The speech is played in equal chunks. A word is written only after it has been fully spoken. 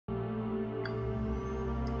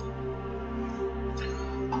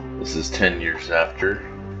This is 10 years after,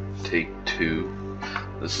 take 2.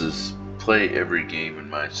 This is play every game in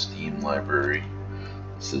my Steam library.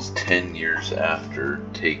 This is 10 years after,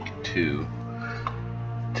 take 2.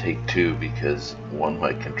 Take 2 because one,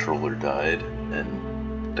 my controller died,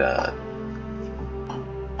 and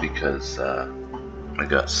because I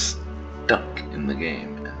got stuck in the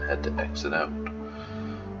game and had to exit out.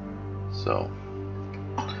 So,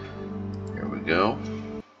 here we go.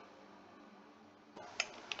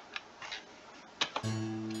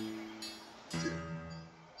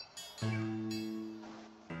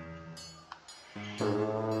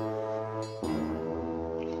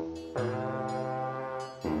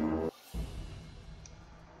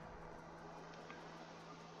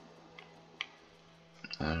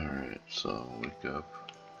 Alright, so wake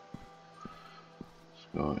up. Let's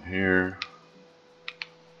go here.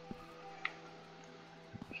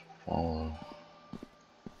 Just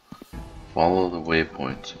follow the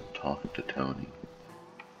waypoints and talk to Tony.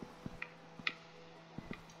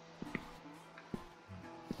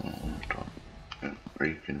 Or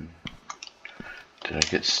you can... Did I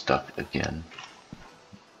get stuck again?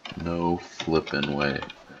 No flippin' way.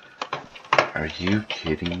 Are you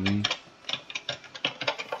kidding me?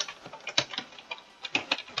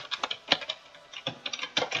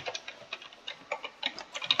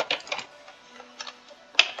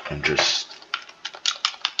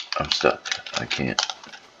 I'm stuck. I can't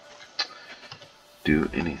do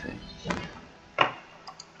anything.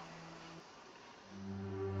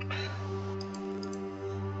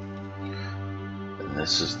 And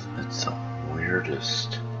it's the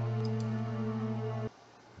weirdest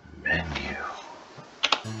menu.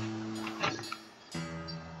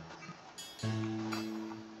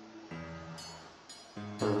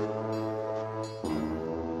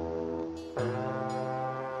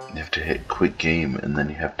 You have to hit quick game and then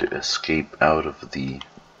you have to escape out of the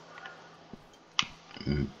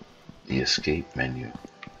escape menu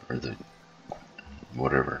or the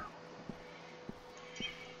whatever.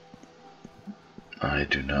 I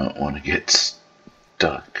do not want to get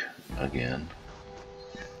stuck again.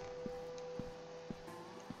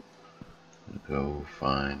 Go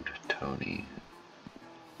find Tony.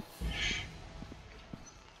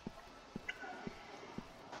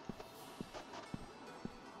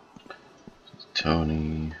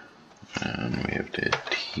 Tony, and we have to hit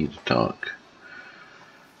T to talk.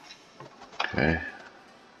 Okay.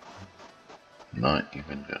 Not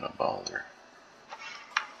even gonna bother.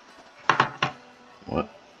 What?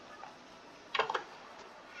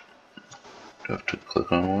 Do I have to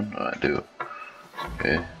click on one? Oh, I do.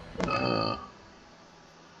 Okay. Hello.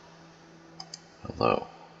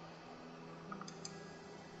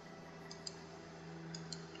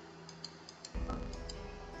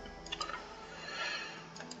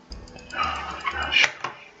 Oh gosh.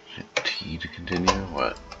 Hit T to continue?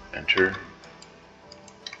 What? Enter?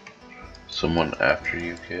 Someone after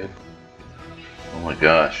you, kid? Oh my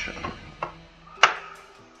gosh.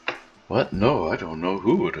 What? No, I don't know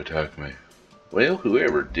who would attack me. Well,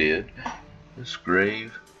 whoever did.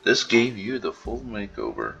 This gave you the full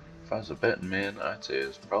makeover. If I was a betting man, I'd say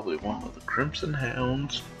it's probably one of the Crimson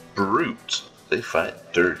Hound's brutes. They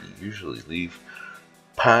fight dirty, usually leave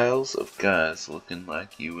piles of guys looking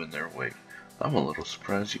like you in their wake. I'm a little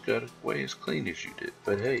surprised you got away as clean as you did,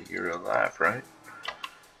 but hey, you're alive, right?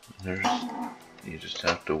 You just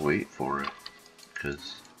have to wait for it,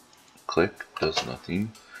 because click does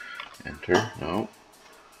nothing. Enter, no.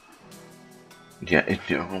 Yeah,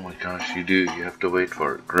 oh my gosh, you do. You have to wait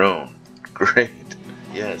for it. Groan. Great.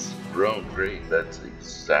 Yes, groan. Great. That's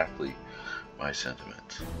exactly my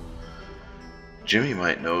sentiments. Jimmy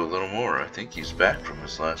might know a little more. I think he's back from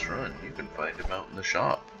his last run. You can find him out in the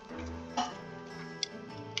shop.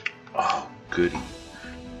 Oh, goody.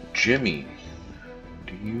 Jimmy,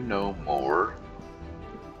 do you know more?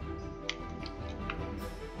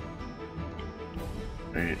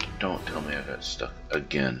 Don't tell me I got stuck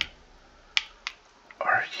again.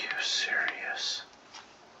 Are you serious?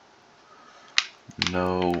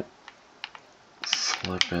 No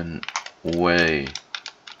flippin' way.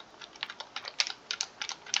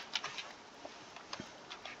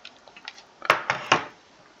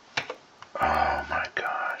 Oh my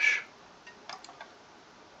gosh.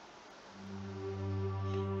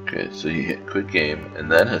 Okay, so you hit quick game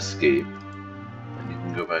and then escape, and you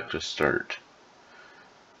can go back to start.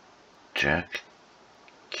 Jack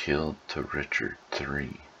killed to Richard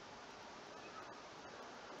 3.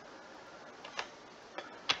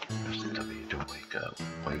 Press W to wake up.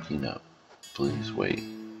 Waking up. Please wait.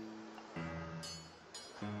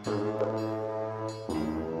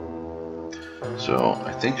 So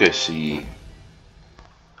I think I see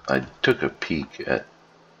I took a peek at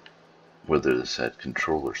whether this had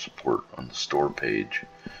controller support on the store page,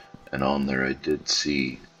 and on there I did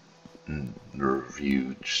see the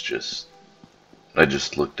review. I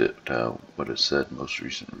just looked at what it said, most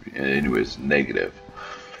recent review. Anyways, negative.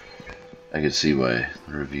 I can see why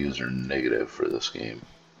the reviews are negative for this game.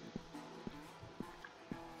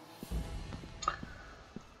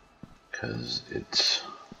 Because it's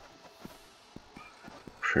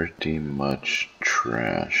pretty much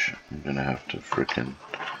trash. I'm gonna have to frickin'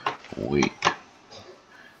 wait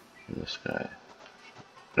for this guy.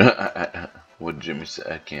 What Jimmy said,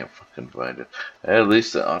 I can't fucking find it. At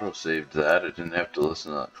least the auto saved that. I didn't have to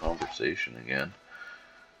listen to that conversation again.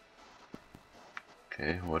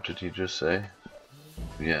 Okay, what did he just say?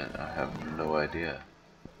 Yeah, I have no idea.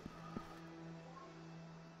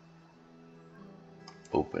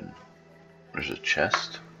 Open. There's a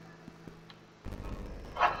chest.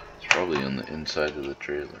 It's probably on the inside of the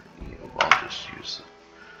trailer. I'll just use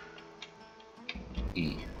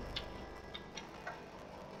E.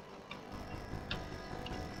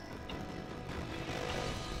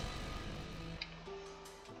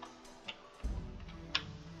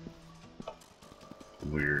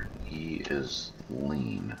 Where E is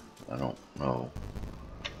lean. I don't know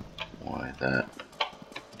why that.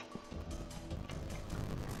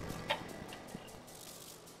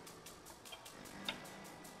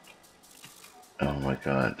 Oh my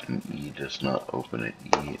god, and E does not open it.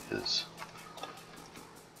 E is...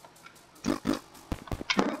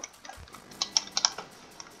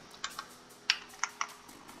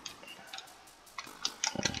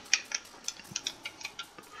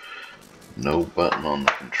 No button on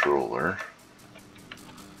the controller.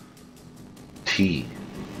 T.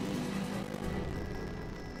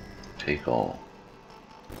 Take all.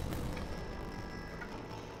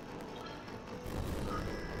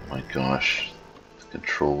 My gosh, the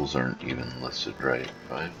controls aren't even listed right.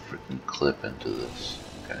 If I freaking clip into this,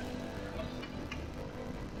 okay.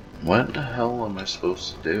 What the hell am I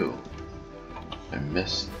supposed to do? I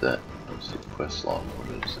missed that. What's the quest log?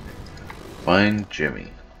 What is it? Find Jimmy.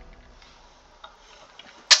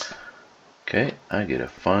 Okay, I get to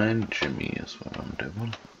find Jimmy is what I'm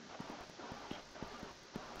doing.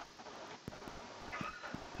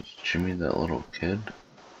 Is Jimmy that little kid?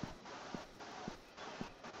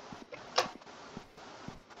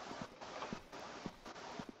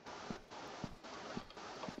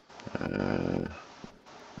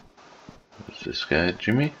 Is this guy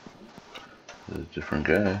Jimmy? This is a different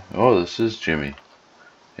guy. Oh, this is Jimmy.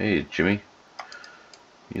 Hey, Jimmy.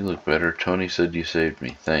 You look better. Tony said you saved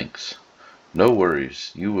me. Thanks. No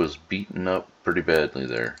worries. You was beaten up pretty badly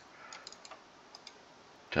there.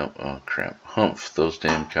 Oh, crap. Humph, those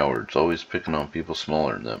damn cowards. Always picking on people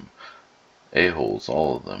smaller than them. A-holes,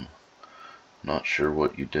 all of them. Not sure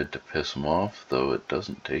what you did to piss them off, though it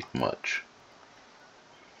doesn't take much.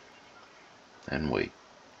 And wait.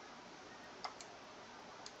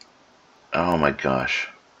 Oh my gosh.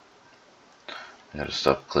 I gotta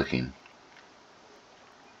stop clicking.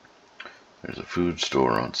 There's a food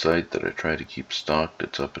store on site that I try to keep stocked.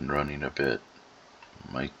 It's up and running a bit.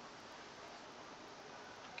 Might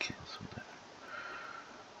cancel that.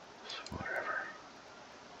 So whatever.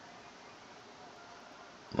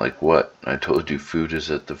 Like what? I told you food is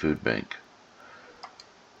at the food bank.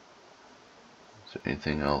 Is there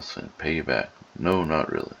anything else? And pay you back? No,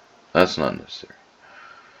 not really. That's not necessary.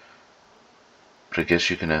 But I guess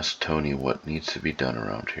you can ask Tony what needs to be done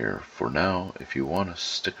around here. For now, if you want to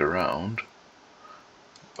stick around...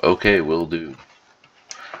 Okay, will do.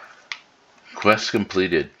 Quest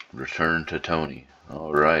completed. Return to Tony.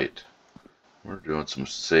 Alright. We're doing some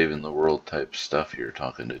saving the world type stuff here,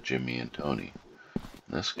 talking to Jimmy and Tony.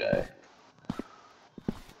 This guy.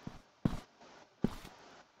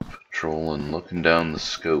 Patrolling, looking down the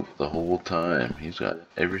scope the whole time. He's got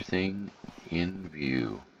everything in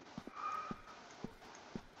view.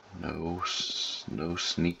 No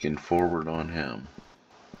sneaking forward on him.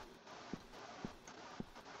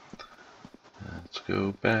 Let's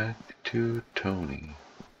go back to Tony.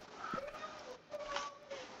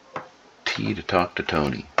 T to talk to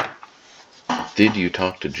Tony. Did you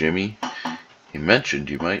talk to Jimmy? He mentioned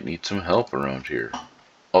you might need some help around here.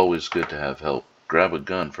 Always good to have help. Grab a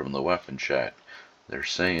gun from the weapon shack. They're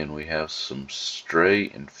saying we have some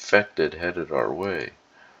stray infected headed our way.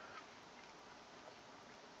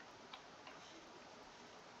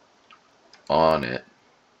 On it.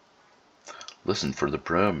 Listen for the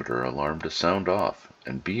perimeter alarm to sound off,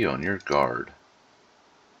 and be on your guard.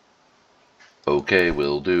 Okay,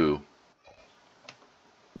 will do.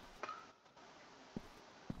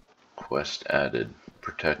 Quest added.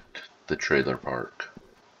 Protect the trailer park.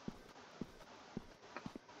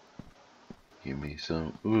 me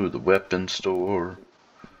some. Ooh, the weapon store.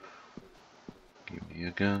 Give me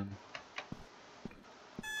a gun.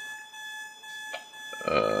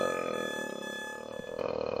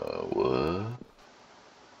 What?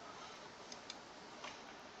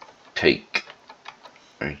 Take.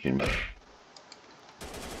 Or you can.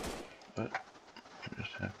 What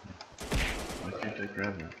just happened? Why can't I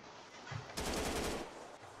grab that?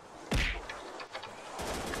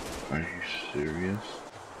 Are you serious?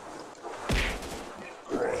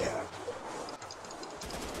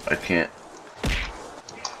 I can't.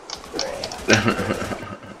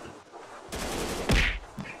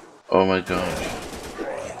 Oh my gosh.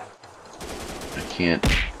 I can't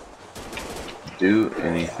do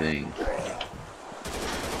anything.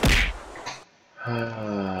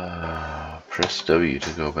 Press W to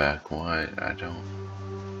go back. Why? I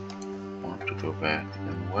don't want to go back.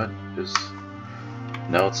 And what is...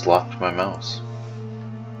 Now it's locked my mouse.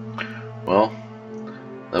 Well,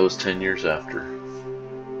 that was 10 years after.